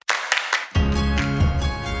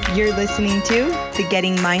You're listening to the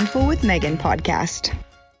Getting Mindful with Megan podcast.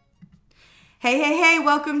 Hey,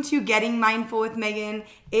 welcome to Getting Mindful with Megan.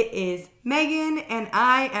 It is Megan, and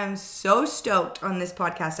I am so stoked on this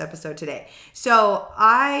podcast episode today.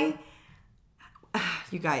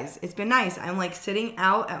 You guys, it's been nice. I'm like sitting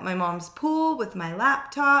out at my mom's pool with my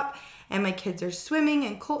laptop, and my kids are swimming,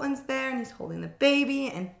 and Colton's there, and he's holding the baby,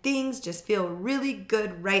 and things just feel really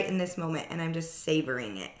good right in this moment, and I'm just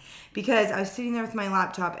savoring it. Because I was sitting there with my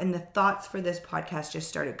laptop and the thoughts for this podcast just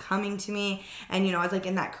started coming to me. And, I was like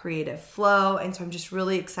in that creative flow. And so I'm just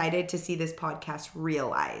really excited to see this podcast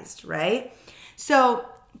realized, right? So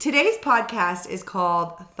today's podcast is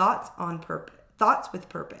called Thoughts with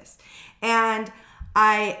Purpose. And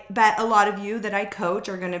I bet a lot of you that I coach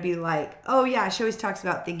are going to be like, oh yeah, she always talks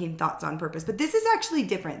about thinking thoughts on purpose. But this is actually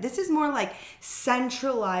different. This is more like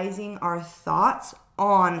centralizing our thoughts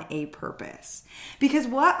on a purpose. Because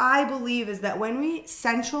what I believe is that when we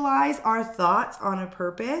centralize our thoughts on a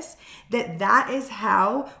purpose, that is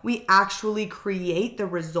how we actually create the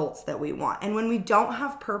results that we want. And when we don't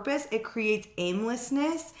have purpose, it creates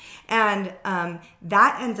aimlessness, and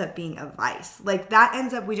that ends up being a vice. Like that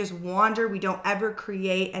ends up, we just wander, we don't ever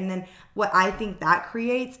create. And then what I think that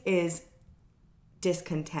creates is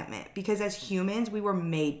discontentment, because as humans, we were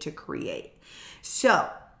made to create. So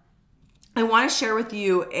I want to share with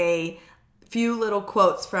you a few little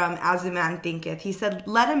quotes from As a Man Thinketh. He said,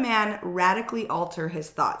 "Let a man radically alter his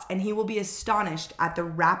thoughts, and he will be astonished at the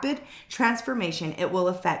rapid transformation it will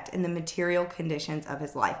effect in the material conditions of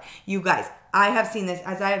his life." You guys, I have seen this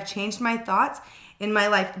as I have changed my thoughts in my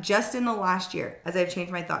life just in the last year. As I've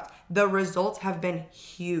changed my thoughts, the results have been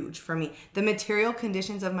huge for me. The material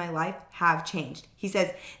conditions of my life have changed. He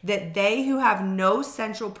says that they who have no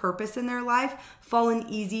central purpose in their life fall an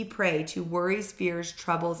easy prey to worries, fears,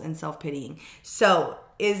 troubles, and self-pitying. So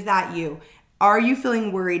is that you? Are you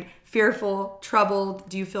feeling worried, fearful, troubled?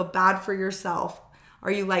 Do you feel bad for yourself?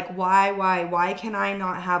 Are you like, why can I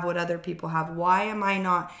not have what other people have? Why am I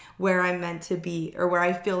not where I'm meant to be or where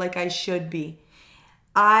I feel like I should be?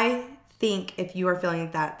 I think if you are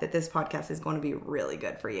feeling that this podcast is going to be really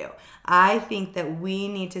good for you. I think that we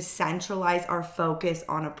need to centralize our focus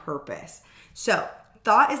on a purpose. So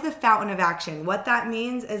thought is the fountain of action. What that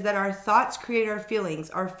means is that our thoughts create our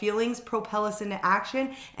feelings propel us into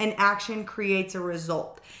action, and action creates a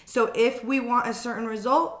result. So if we want a certain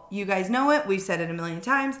result, you guys know it, we've said it a million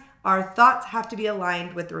times, our thoughts have to be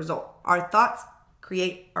aligned with the result. Our thoughts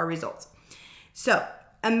create our results. So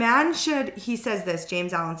a man should, he says this,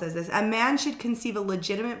 James Allen says this, a man should conceive a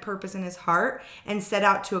legitimate purpose in his heart and set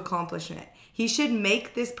out to accomplish it. He should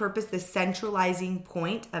make this purpose the centralizing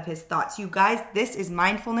point of his thoughts. You guys, this is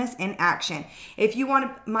mindfulness in action. If you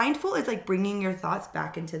want to, mindful is like bringing your thoughts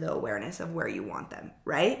back into the awareness of where you want them,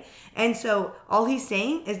 right? And so all he's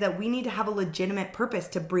saying is that we need to have a legitimate purpose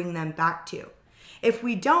to bring them back to. If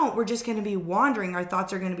we don't, we're just going to be wandering. Our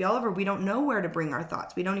thoughts are going to be all over. We don't know where to bring our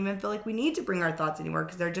thoughts. We don't even feel like we need to bring our thoughts anywhere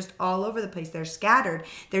because they're just all over the place. They're scattered.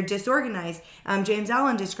 They're disorganized. James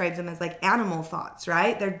Allen describes them as like animal thoughts,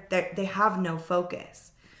 right? They have no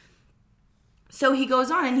focus. So he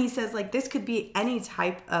goes on and he says like this could be any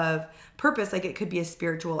type of purpose. Like it could be a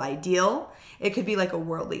spiritual ideal. It could be like a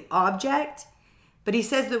worldly object. But he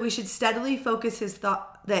says that we should steadily focus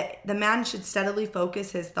that the man should steadily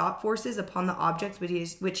focus his thought forces upon the objects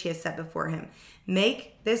which he has set before him.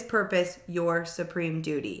 Make this purpose your supreme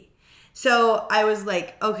duty. So I was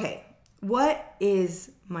like, okay, what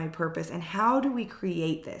is my purpose and how do we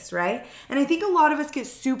create this, right? And I think a lot of us get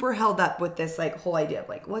super held up with this like whole idea of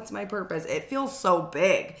like, what's my purpose? It feels so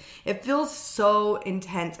big. It feels so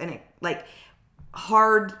intense and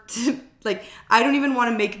hard to like, I don't even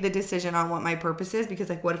want to make the decision on what my purpose is because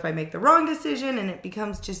like, what if I make the wrong decision and it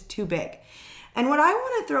becomes just too big? And what I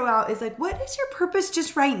want to throw out is like, what is your purpose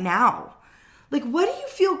just right now? Like, what do you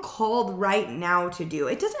feel called right now to do?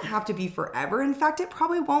 It doesn't have to be forever. In fact, it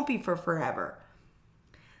probably won't be for forever.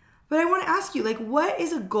 But I want to ask you, like, what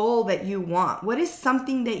is a goal that you want? What is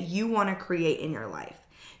something that you want to create in your life?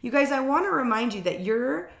 You guys, I want to remind you that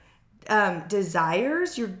your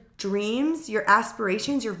desires, your dreams, your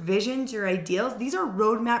aspirations, your visions, your ideals, these are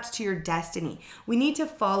roadmaps to your destiny. We need to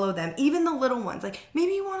follow them, even the little ones. Like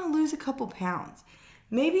maybe you want to lose a couple pounds.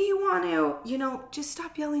 Maybe you want to, just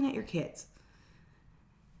stop yelling at your kids.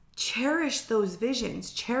 Cherish those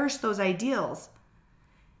visions, cherish those ideals.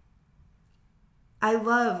 I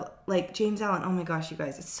love like James Allen. Oh my gosh, you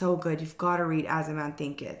guys, it's so good. You've got to read As a Man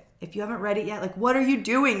Thinketh. If you haven't read it yet, like, what are you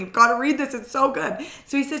doing? You've got to read this. It's so good.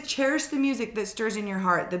 So he says, cherish the music that stirs in your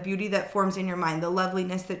heart, the beauty that forms in your mind, the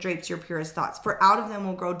loveliness that drapes your purest thoughts. For out of them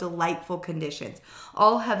will grow delightful conditions.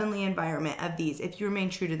 All heavenly environment of these, if you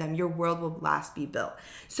remain true to them, your world will last be built.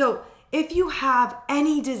 So if you have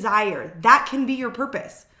any desire, that can be your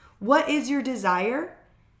purpose. What is your desire?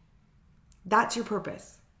 That's your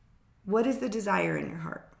purpose. What is the desire in your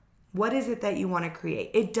heart? What is it that you want to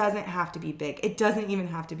create? It doesn't have to be big. It doesn't even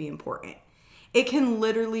have to be important. It can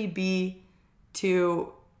literally be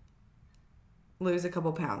to lose a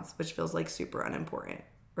couple pounds, which feels like super unimportant,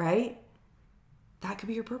 right? That could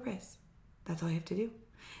be your purpose. That's all you have to do.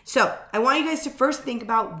 So I want you guys to first think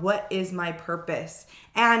about, what is my purpose?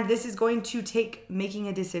 And this is going to take making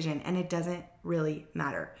a decision, and it doesn't really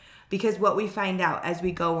matter. Because what we find out as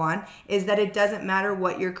we go on is that it doesn't matter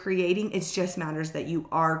what you're creating. It just matters that you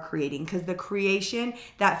are creating. Because the creation,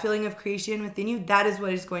 that feeling of creation within you, that is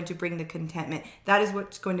what is going to bring the contentment. That is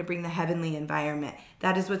what's going to bring the heavenly environment.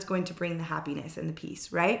 That is what's going to bring the happiness and the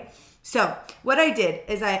peace, right? So what I did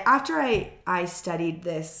is after I studied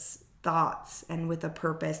this thoughts and with a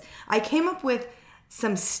purpose, I came up with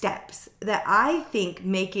some steps that I think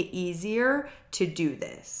make it easier to do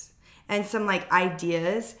this. And some like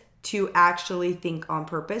ideas to actually think on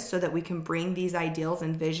purpose so that we can bring these ideals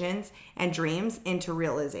and visions and dreams into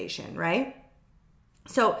realization, right?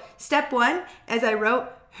 So step one, as I wrote,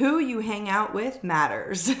 who you hang out with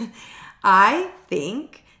matters. I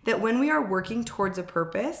think that when we are working towards a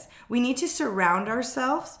purpose, we need to surround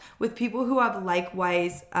ourselves with people who have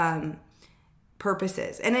likewise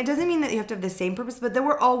purposes. And it doesn't mean that you have to have the same purpose, but that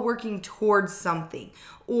we're all working towards something,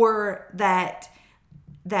 or that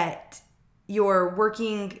you're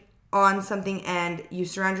working on something and you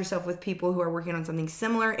surround yourself with people who are working on something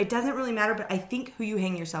similar. It doesn't really matter, but I think who you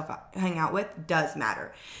hang out with does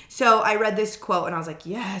matter. So I read this quote and I was like,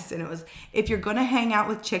 yes. And it was, if you're going to hang out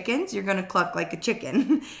with chickens, you're going to cluck like a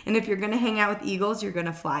chicken. And if you're going to hang out with eagles, you're going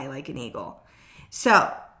to fly like an eagle. So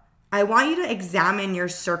I want you to examine your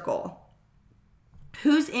circle.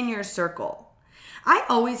 Who's in your circle? I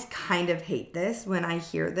always kind of hate this when I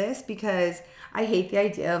hear this, because I hate the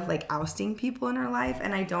idea of like ousting people in our life,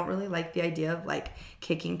 and I don't really like the idea of like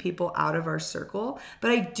kicking people out of our circle.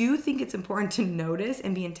 But I do think it's important to notice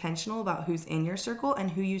and be intentional about who's in your circle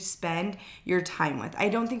and who you spend your time with. I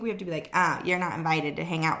don't think we have to be like, you're not invited to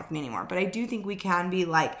hang out with me anymore. But I do think we can be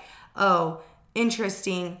like, oh,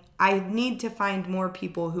 interesting. I need to find more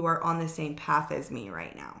people who are on the same path as me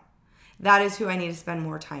right now. That is who I need to spend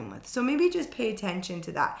more time with. So maybe just pay attention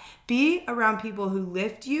to that. Be around people who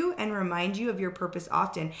lift you and remind you of your purpose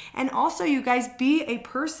often. And also, you guys, be a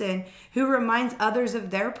person who reminds others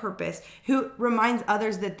of their purpose, who reminds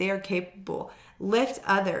others that they are capable. Lift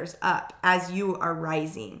others up as you are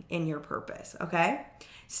rising in your purpose, okay?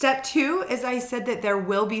 Step two is, I said that there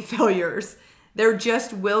will be failures. There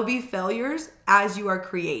just will be failures as you are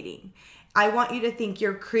creating. I want you to think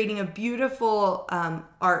you're creating a beautiful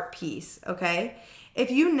art piece, okay? If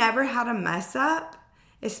you never had a mess up,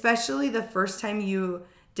 especially the first time you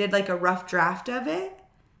did like a rough draft of it,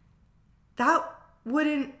 that's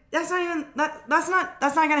not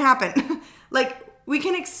gonna happen. Like, we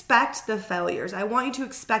can expect the failures. I want you to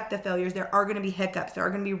expect the failures. There are gonna be hiccups. There are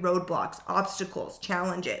gonna be roadblocks, obstacles,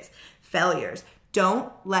 challenges, failures. Don't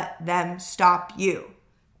let them stop you,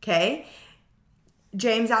 okay?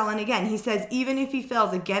 James Allen again, he says, even if he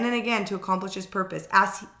fails again and again to accomplish his purpose,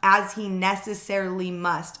 as he necessarily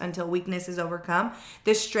must until weakness is overcome,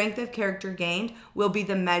 the strength of character gained will be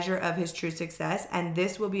the measure of his true success, and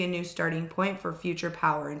this will be a new starting point for future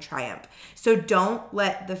power and triumph. So don't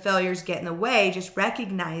let the failures get in the way. Just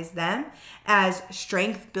recognize them as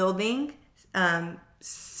strength building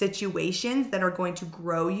situations that are going to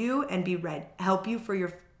grow you and help you for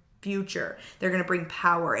your future. They're going to bring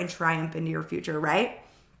power and triumph into your future, right?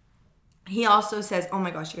 He also says, oh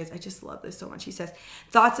my gosh, you guys, I just love this so much. He says,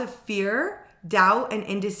 thoughts of fear, doubt, and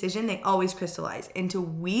indecision, they always crystallize into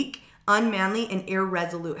weak, unmanly, and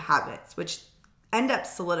irresolute habits, which end up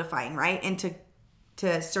solidifying, right, into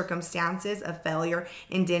circumstances of failure,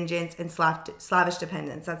 indigence, and slavish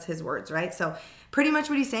dependence. That's his words, right? So pretty much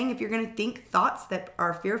what he's saying, if you're going to think thoughts that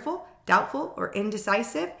are fearful, doubtful, or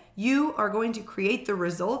indecisive, you are going to create the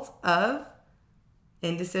results of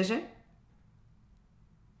indecision,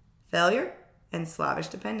 failure, and slavish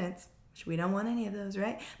dependence, which we don't want any of those,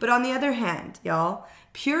 right? But on the other hand, y'all,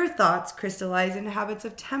 pure thoughts crystallize into habits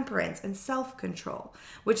of temperance and self-control,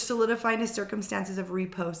 which solidify into circumstances of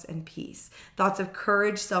repose and peace. Thoughts of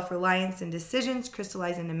courage, self-reliance, and decisions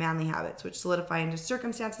crystallize into manly habits, which solidify into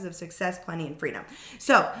circumstances of success, plenty, and freedom.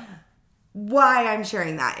 So why I'm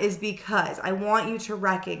sharing that is because I want you to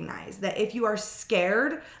recognize that if you are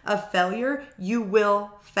scared of failure, you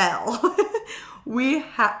will fail.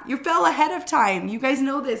 You fell ahead of time. You guys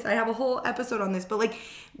know this. I have a whole episode on this, but like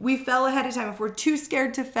we fell ahead of time. If we're too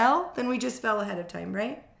scared to fail, then we just fell ahead of time,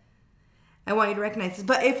 right? I want you to recognize this.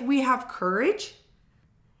 But if we have courage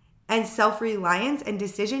and self-reliance and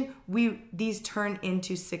decision, these turn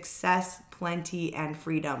into success, plenty, and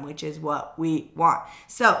freedom, which is what we want.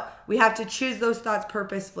 So we have to choose those thoughts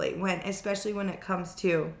purposefully, especially when it comes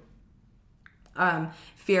to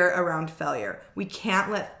fear around failure. We can't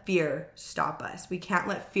let fear stop us. We can't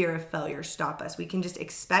let fear of failure stop us. We can just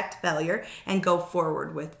expect failure and go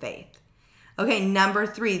forward with faith. Okay, number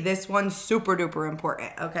 3, this one's super duper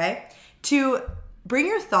important, okay? To bring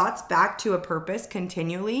your thoughts back to a purpose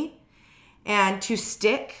continually and to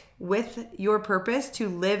stick with your purpose, to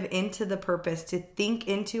live into the purpose, to think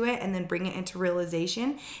into it and then bring it into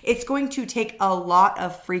realization, it's going to take a lot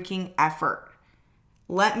of freaking effort.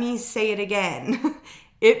 Let me say it again.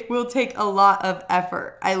 It will take a lot of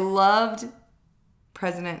effort. I loved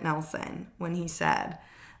President Nelson when he said,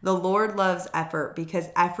 "The Lord loves effort because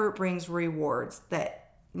effort brings rewards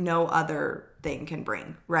that no other thing can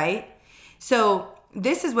bring," right? So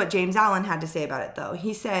this is what James Allen had to say about it, though.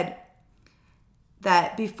 He said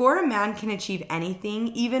that before a man can achieve anything,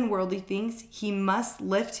 even worldly things, he must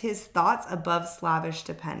lift his thoughts above slavish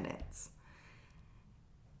dependence.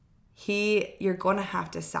 You're going to have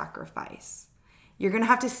to sacrifice. You're going to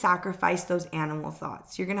have to sacrifice those animal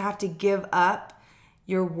thoughts. You're going to have to give up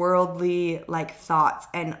your worldly thoughts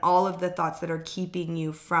and all of the thoughts that are keeping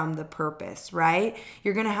you from the purpose, right?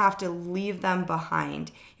 You're going to have to leave them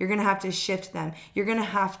behind. You're going to have to shift them. You're going to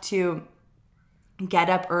have to get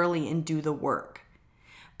up early and do the work.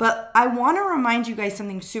 But I want to remind you guys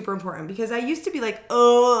something super important because I used to be like,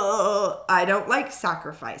 oh, I don't like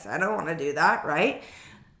sacrifice. I don't want to do that, right?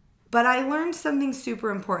 But I learned something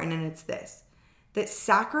super important, and it's this, that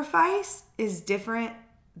sacrifice is different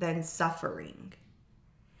than suffering.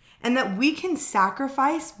 And that we can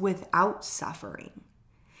sacrifice without suffering.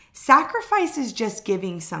 Sacrifice is just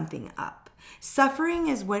giving something up. Suffering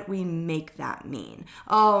is what we make that mean.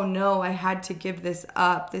 Oh no, I had to give this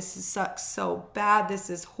up. This sucks so bad. This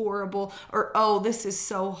is horrible. Or oh, this is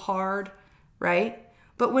so hard, right?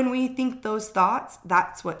 But when we think those thoughts,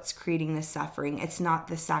 that's what's creating the suffering. It's not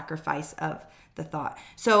the sacrifice of the thought.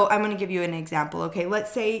 So I'm going to give you an example. Okay,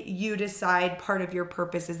 let's say you decide part of your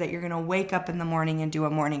purpose is that you're going to wake up in the morning and do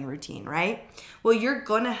a morning routine, right? Well, you're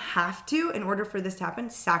going to have to, in order for this to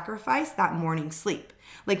happen, sacrifice that morning sleep.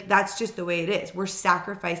 That's just the way it is. We're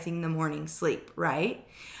sacrificing the morning sleep, right?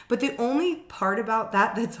 But the only part about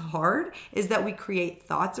that that's hard is that we create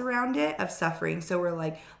thoughts around it of suffering. So we're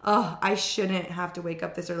like, oh, I shouldn't have to wake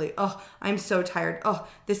up this early. Oh, I'm so tired. Oh,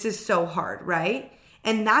 this is so hard, right?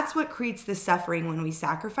 And that's what creates the suffering when we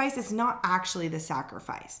sacrifice. It's not actually the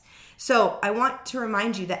sacrifice. So I want to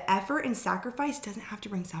remind you that effort and sacrifice doesn't have to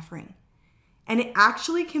bring suffering. And it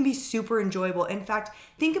actually can be super enjoyable. In fact,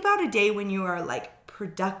 think about a day when you are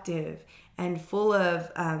productive and full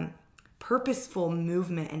of purposeful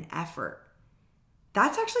movement and effort.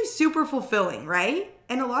 That's actually super fulfilling, right?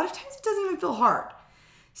 And a lot of times it doesn't even feel hard.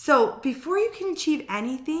 So before you can achieve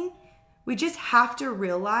anything, we just have to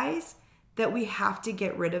realize that we have to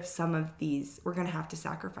get rid of some of these. We're going to have to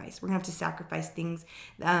sacrifice. We're going to have to sacrifice things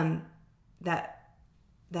that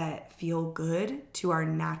feel good to our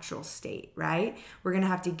natural state, right? We're going to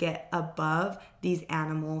have to get above these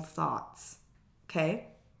animal thoughts, okay?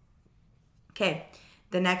 Okay,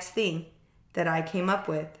 the next thing that I came up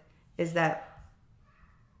with is that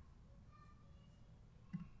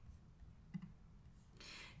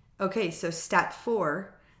so step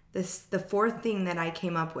 4, the 4th thing that I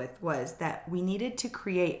came up with was that we needed to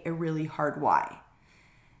create a really hard why.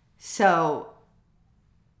 So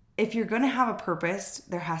if you're going to have a purpose,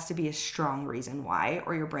 there has to be a strong reason why,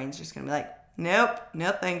 or your brain's just going to be like, nope,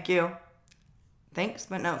 no thank you. Thanks,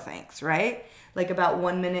 but no thanks, right? About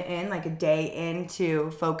 1 minute in, a day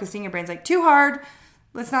into focusing, your brain's like, too hard.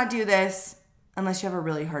 Let's not do this unless you have a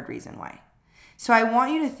really hard reason why. So I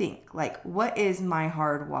want you to think, what is my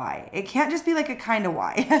hard why? It can't just be a kind of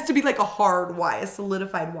why. It has to be a hard why, a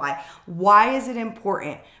solidified why. Why is it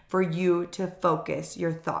important for you to focus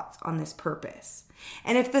your thoughts on this purpose?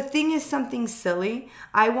 And if the thing is something silly,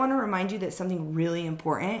 I want to remind you that something really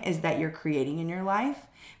important is that you're creating in your life,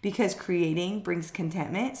 because creating brings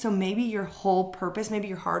contentment. So maybe your whole purpose, maybe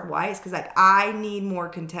your hard why is because I need more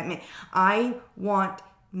contentment. I want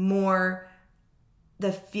more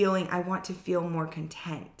I want to feel more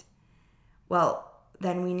content. Well,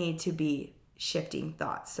 then we need to be shifting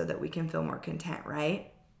thoughts so that we can feel more content,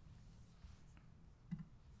 right?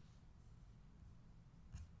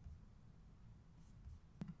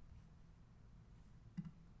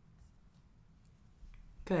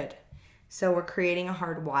 Good. So we're creating a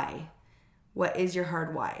hard why. What is your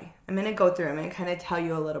hard why? I'm going to go through. I'm going to kind of tell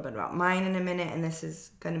you a little bit about mine in a minute, and this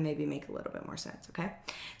is going to maybe make a little bit more sense, okay?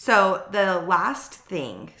 So the last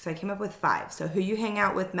thing, so I came up with 5. So who you hang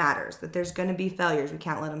out with matters, that there's going to be failures. We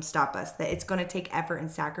can't let them stop us, that it's going to take effort and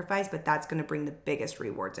sacrifice, but that's going to bring the biggest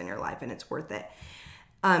rewards in your life, and it's worth it.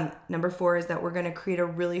 Number 4 is that we're going to create a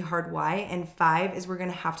really hard why, and 5 is we're going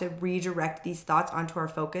to have to redirect these thoughts onto our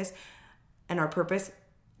focus and our purpose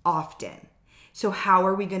often. So how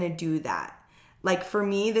are we going to do that? Like for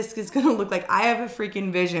me, this is going to look like I have a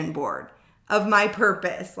freaking vision board of my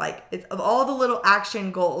purpose. Like it's of all the little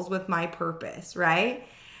action goals with my purpose, right?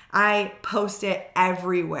 I post it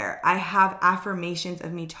everywhere. I have affirmations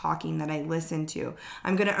of me talking that I listen to.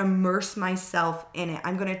 I'm going to immerse myself in it.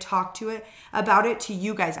 I'm going to talk about it to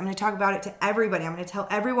you guys. I'm going to talk about it to everybody. I'm going to tell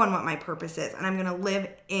everyone what my purpose is, and I'm going to live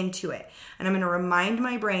into it. And I'm going to remind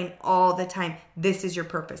my brain all the time, this is your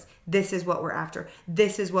purpose. This is what we're after.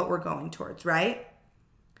 This is what we're going towards, right?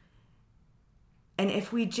 And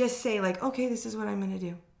if we just say like, okay, this is what I'm going to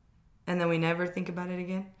do, and then we never think about it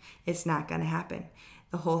again, it's not going to happen.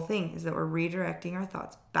 The whole thing is that we're redirecting our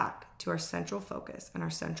thoughts back to our central focus and our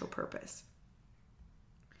central purpose.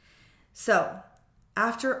 So,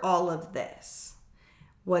 after all of this,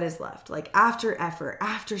 what is left? Like after effort,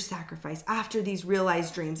 after sacrifice, after these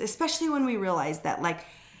realized dreams, especially when we realize that like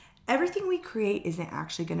everything we create isn't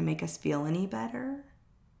actually going to make us feel any better,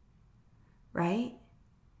 right?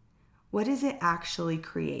 What does it actually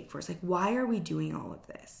create for us? Like, why are we doing all of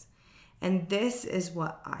this? And this is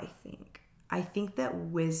what I think. I think that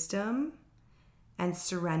wisdom and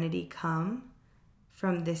serenity come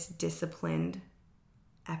from this disciplined,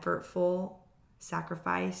 effortful,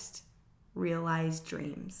 sacrificed, realized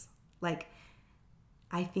dreams. Like,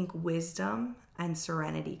 I think wisdom and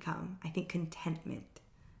serenity come. I think contentment.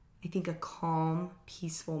 I think a calm,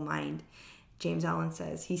 peaceful mind. James Allen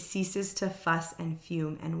says, he ceases to fuss and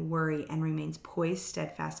fume and worry and remains poised,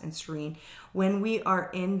 steadfast, and serene. When we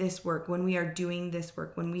are in this work, when we are doing this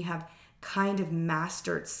work, when we have kind of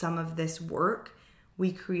mastered some of this work,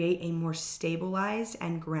 we create a more stabilized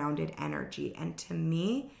and grounded energy. And to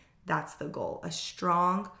me, that's the goal. A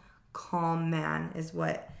strong, calm man is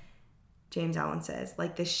what James Allen says,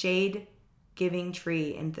 like the shade-giving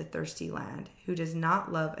tree in the thirsty land, who does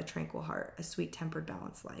not love a tranquil heart, a sweet-tempered,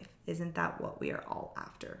 balanced life. Isn't that what we are all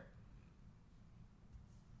after?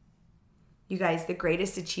 You guys, the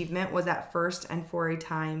greatest achievement was at first and for a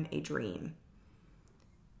time a dream.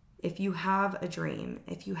 If you have a dream,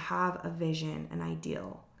 if you have a vision, an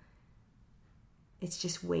ideal, it's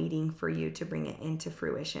just waiting for you to bring it into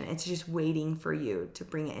fruition. It's just waiting for you to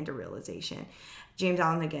bring it into realization. James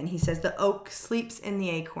Allen again, he says, the oak sleeps in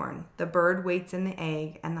the acorn, the bird waits in the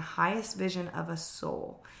egg, and the highest vision of a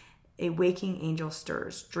soul, a waking angel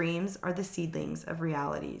stirs. Dreams are the seedlings of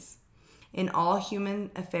realities. In all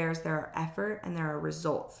human affairs, there are effort and there are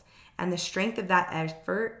results. And the strength of that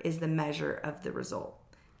effort is the measure of the result.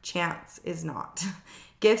 Chance is not.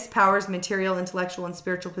 Gifts, powers, material, intellectual, and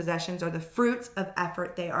spiritual possessions are the fruits of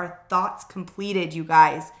effort. They are thoughts completed, you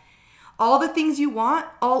guys. All the things you want,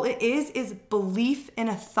 all it is belief in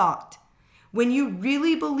a thought. When you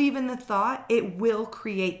really believe in the thought, it will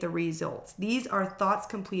create the results. These are thoughts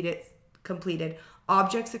completed,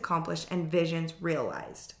 objects accomplished, and visions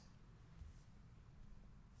realized.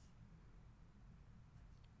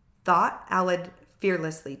 Thought, allied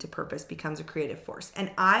fearlessly to purpose, becomes a creative force.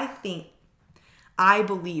 And I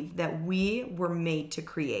believe that we were made to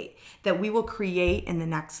create, that we will create in the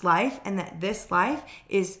next life, and that this life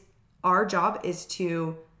is, our job is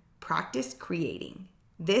to practice creating.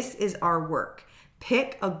 This is our work.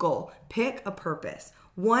 Pick a goal, pick a purpose,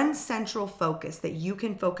 one central focus that you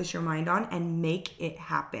can focus your mind on and make it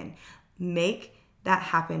happen. Make that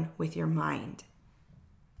happen with your mind.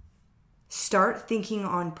 Start thinking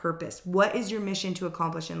on purpose. What is your mission to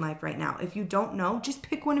accomplish in life right now? If you don't know, just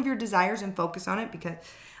pick one of your desires and focus on it, because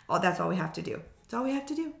that's all we have to do. That's all we have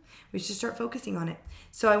to do. We should start focusing on it.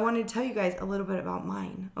 So I wanted to tell you guys a little bit about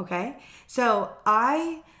mine, okay? So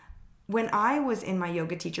when I was in my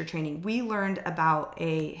yoga teacher training, we learned about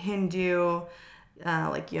a Hindu,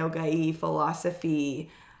 like yoga-y philosophy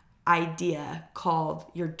idea called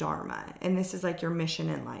your dharma. And this is like your mission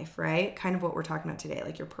in life, right? Kind of what we're talking about today,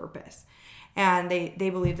 like your purpose. And they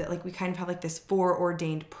believe that like we kind of have like this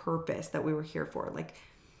foreordained purpose that we were here for.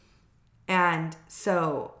 And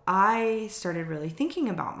so I started really thinking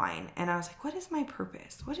about mine, and I was like, what is my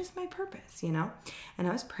purpose? What is my purpose? You know? And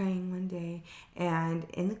I was praying one day and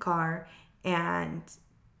in the car, and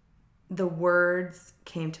the words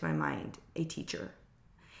came to my mind, a teacher.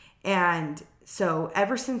 And so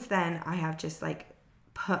ever since then, I have just like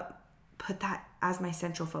put that as my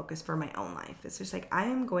central focus for my own life. It's just like, I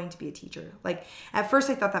am going to be a teacher. Like at first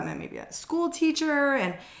I thought that meant maybe a school teacher.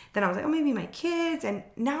 And then I was like, oh, maybe my kids. And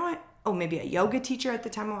now maybe a yoga teacher at the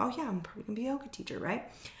time. Oh yeah, I'm probably gonna be a yoga teacher,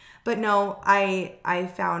 right? But no, I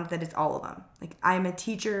found that it's all of them. Like I'm a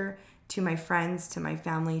teacher to my friends, to my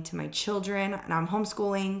family, to my children, and I'm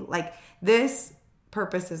homeschooling. Like this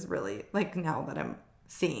purpose is really, like, now that I'm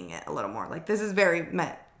seeing it a little more, like this is very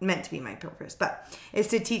meant to be my purpose, but it's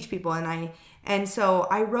to teach people. And so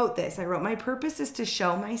I wrote this. I wrote, my purpose is to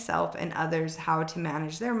show myself and others how to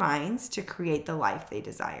manage their minds to create the life they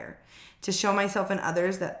desire, to show myself and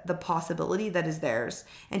others that the possibility that is theirs,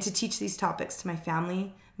 and to teach these topics to my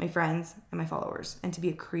family, my friends, and my followers, and to be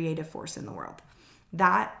a creative force in the world.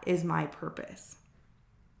 That is my purpose.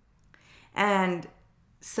 And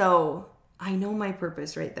so I know my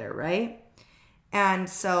purpose right there, right? And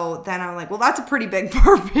so then I'm like, well, that's a pretty big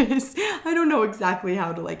purpose. I don't know exactly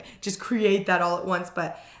how to like just create that all at once,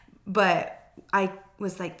 but I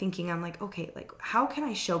was like thinking, I'm like, okay, like how can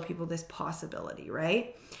I show people this possibility,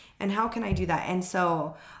 right? And how can I do that? And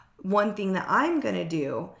so one thing that I'm going to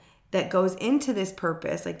do that goes into this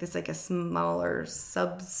purpose, like this, like a smaller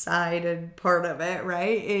subsided part of it,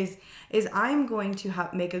 right? Is I'm going to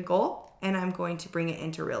make a goal and I'm going to bring it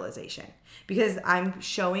into realization because I'm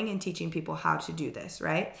showing and teaching people how to do this,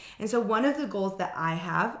 right? And so one of the goals that I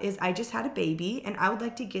have is I just had a baby and I would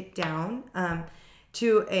like to get down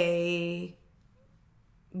to a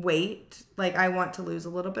weight. Like I want to lose a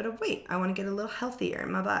little bit of weight. I want to get a little healthier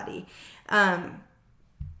in my body.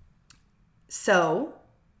 So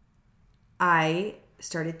I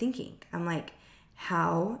started thinking, I'm like,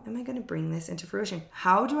 how am I going to bring this into fruition?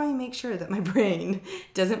 How do I make sure that my brain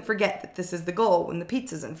doesn't forget that this is the goal when the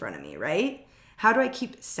pizza's in front of me, right? How do I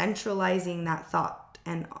keep centralizing that thought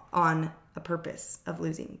and on a purpose of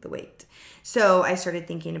losing the weight? So I started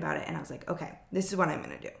thinking about it and I was like, okay, this is what I'm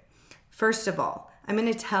going to do. First of all, I'm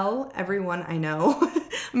going to tell everyone I know,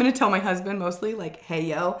 I'm going to tell my husband mostly, like, hey,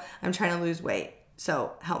 yo, I'm trying to lose weight.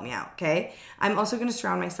 So help me out, okay? I'm also going to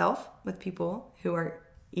surround myself with people who are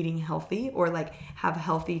eating healthy or like have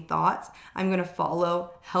healthy thoughts. I'm going to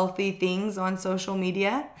follow healthy things on social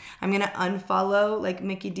media. I'm going to unfollow like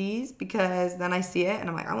Mickey D's because then I see it and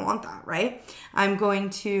I'm like, I want that, right? I'm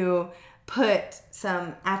going to put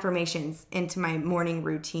some affirmations into my morning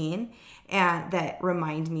routine and that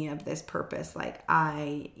remind me of this purpose. Like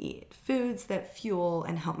I eat foods that fuel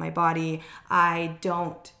and help my body. I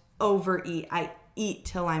don't overeat. I eat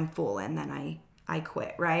till I'm full and then I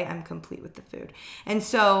quit, right? I'm complete with the food. And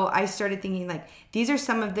so I started thinking like, these are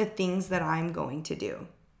some of the things that I'm going to do.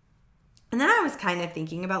 And then I was kind of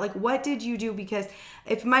thinking about like, what did you do? Because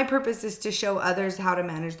if my purpose is to show others how to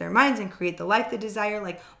manage their minds and create the life they desire,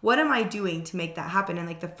 like what am I doing to make that happen? And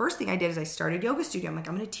like the first thing I did is I started yoga studio. I'm like,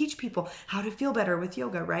 I'm going to teach people how to feel better with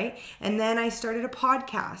yoga, right? And then I started a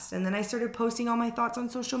podcast and then I started posting all my thoughts on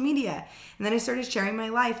social media. And then I started sharing my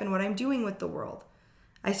life and what I'm doing with the world.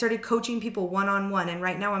 I started coaching people one-on-one, and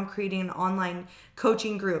right now I'm creating an online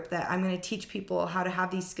coaching group that I'm going to teach people how to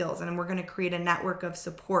have these skills, and we're going to create a network of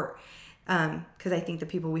support because I think the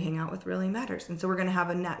people we hang out with really matters. And so we're going to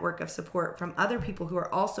have a network of support from other people who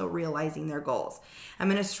are also realizing their goals. I'm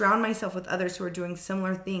going to surround myself with others who are doing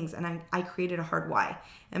similar things, and I created a hard why.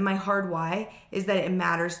 And my hard why is that it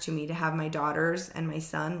matters to me to have my daughters and my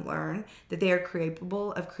son learn that they are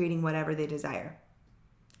capable of creating whatever they desire.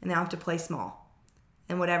 And they don't have to play small.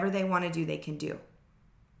 And whatever they want to do, they can do.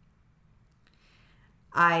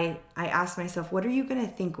 I asked myself, what are you going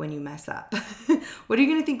to think when you mess up? What are you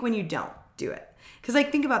going to think when you don't do it? Because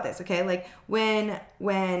like, think about this, okay? Like when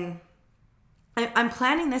I'm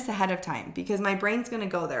planning this ahead of time because my brain's going to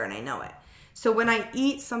go there and I know it. So when I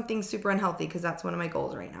eat something super unhealthy, because that's one of my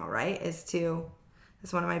goals right now, right? That's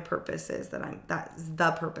one of my purposes that's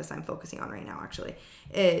the purpose I'm focusing on right now, actually.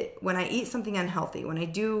 When I eat something unhealthy, when I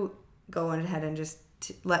do go ahead and just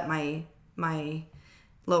let my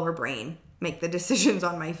lower brain make the decisions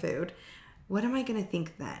on my food, what am I going to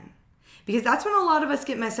think then? Because that's when a lot of us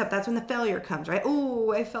get messed up. That's when the failure comes, right?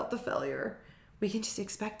 Oh, I felt the failure. We can just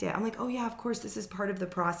expect it. I'm like, oh yeah, of course, this is part of the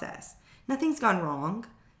process. Nothing's gone wrong.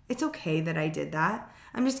 It's okay that I did that.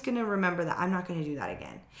 I'm just going to remember that I'm not going to do that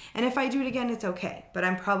again. And if I do it again, it's okay. But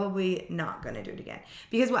I'm probably not going to do it again.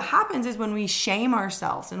 Because what happens is when we shame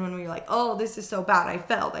ourselves and when we're like, oh, this is so bad. I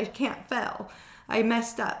failed. I can't fail. I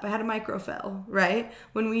messed up. I had a micro fail, right?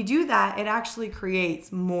 When we do that, it actually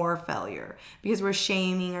creates more failure because we're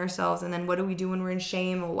shaming ourselves. And then what do we do when we're in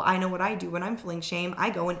shame? Well, I know what I do when I'm feeling shame. I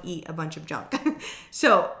go and eat a bunch of junk.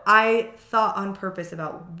 So I thought on purpose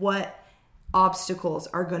about what obstacles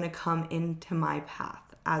are going to come into my path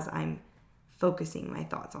as I'm focusing my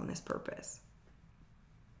thoughts on this purpose.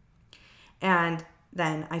 And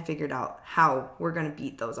then I figured out how we're going to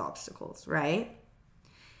beat those obstacles, right?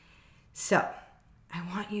 So I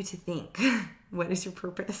want you to think, what is your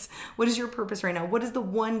purpose? What is your purpose right now? What is the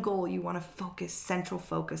one goal you want to central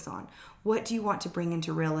focus on? What do you want to bring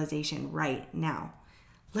into realization right now?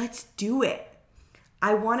 Let's do it.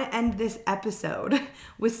 I want to end this episode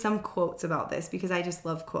with some quotes about this because I just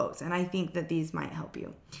love quotes and I think that these might help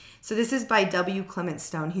you. So this is by W. Clement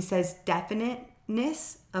Stone. He says,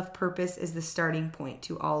 definiteness of purpose is the starting point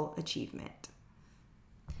to all achievement.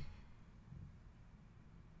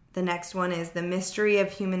 The next one is, the mystery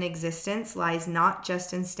of human existence lies not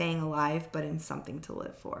just in staying alive, but in something to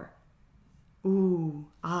live for. Ooh,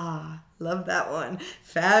 love that one.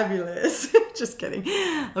 Fabulous. Just kidding.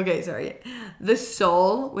 Okay, sorry. The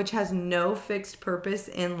soul, which has no fixed purpose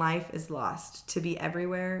in life, is lost. To be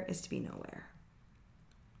everywhere is to be nowhere.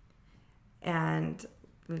 And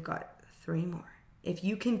we've got 3 more. If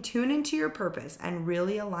you can tune into your purpose and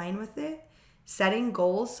really align with it, setting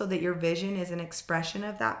goals so that your vision is an expression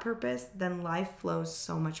of that purpose, then life flows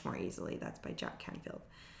so much more easily. That's by Jack Canfield.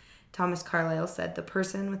 Thomas Carlyle said, the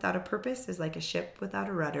person without a purpose is like a ship without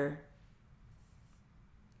a rudder.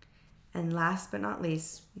 And last but not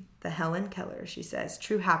least, the Helen Keller, she says,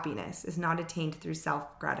 true happiness is not attained through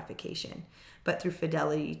self-gratification, but through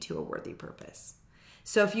fidelity to a worthy purpose.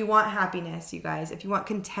 So if you want happiness, you guys, if you want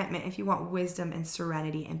contentment, if you want wisdom and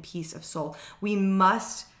serenity and peace of soul, we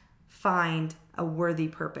must find a worthy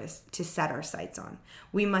purpose to set our sights on.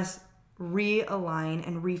 We must realign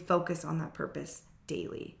and refocus on that purpose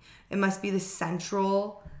daily. It must be the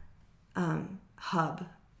central hub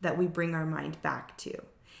that we bring our mind back to.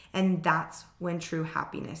 And that's when true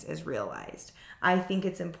happiness is realized. I think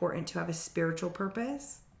it's important to have a spiritual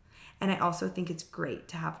purpose. And I also think it's great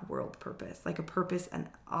to have world purpose, like a purpose, an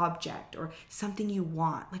object, or something you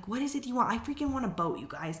want. Like, what is it you want? I freaking want a boat, you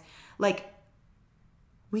guys. Like,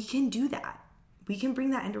 we can do that. We can bring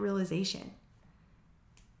that into realization.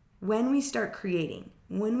 When we start creating,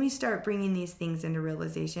 when we start bringing these things into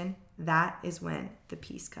realization, that is when the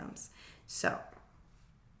peace comes. So,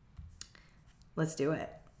 let's do it.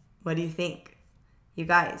 What do you think? You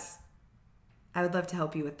guys, I would love to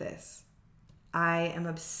help you with this. I am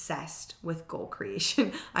obsessed with goal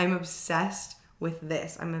creation. I'm obsessed with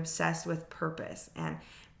this. I'm obsessed with purpose and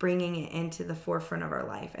bringing it into the forefront of our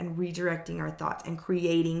life and redirecting our thoughts and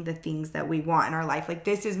creating the things that we want in our life. Like,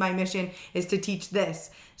 this is my mission, is to teach this.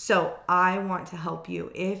 So I want to help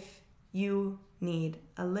you. If you need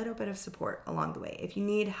a little bit of support along the way, if you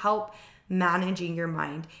need help managing your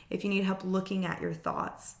mind, if you need help looking at your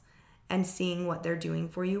thoughts and seeing what they're doing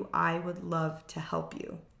for you, I would love to help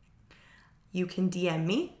you. You can DM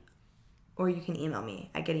me or you can email me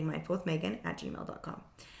at gettingmindfulwithmegan@gmail.com.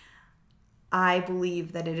 I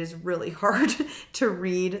believe that it is really hard to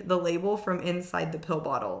read the label from inside the pill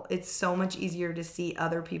bottle. It's so much easier to see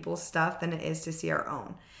other people's stuff than it is to see our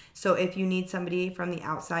own. So if you need somebody from the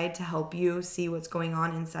outside to help you see what's going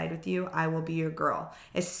on inside with you, I will be your girl,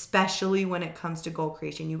 especially when it comes to goal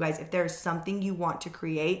creation. You guys, if there's something you want to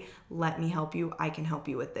create, let me help you. I can help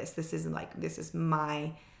you with this. This is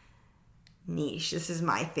my niche. This is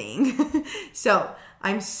my thing. So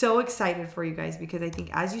I'm so excited for you guys because I think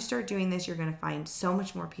as you start doing this, you're going to find so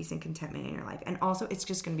much more peace and contentment in your life. And also it's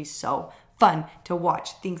just going to be so fun to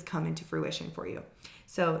watch things come into fruition for you.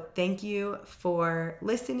 So thank you for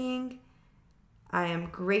listening. I am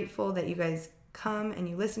grateful that you guys come and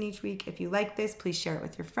you listen each week. If you like this, please share it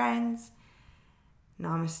with your friends.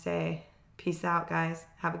 Namaste. Peace out, guys.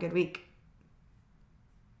 Have a good week.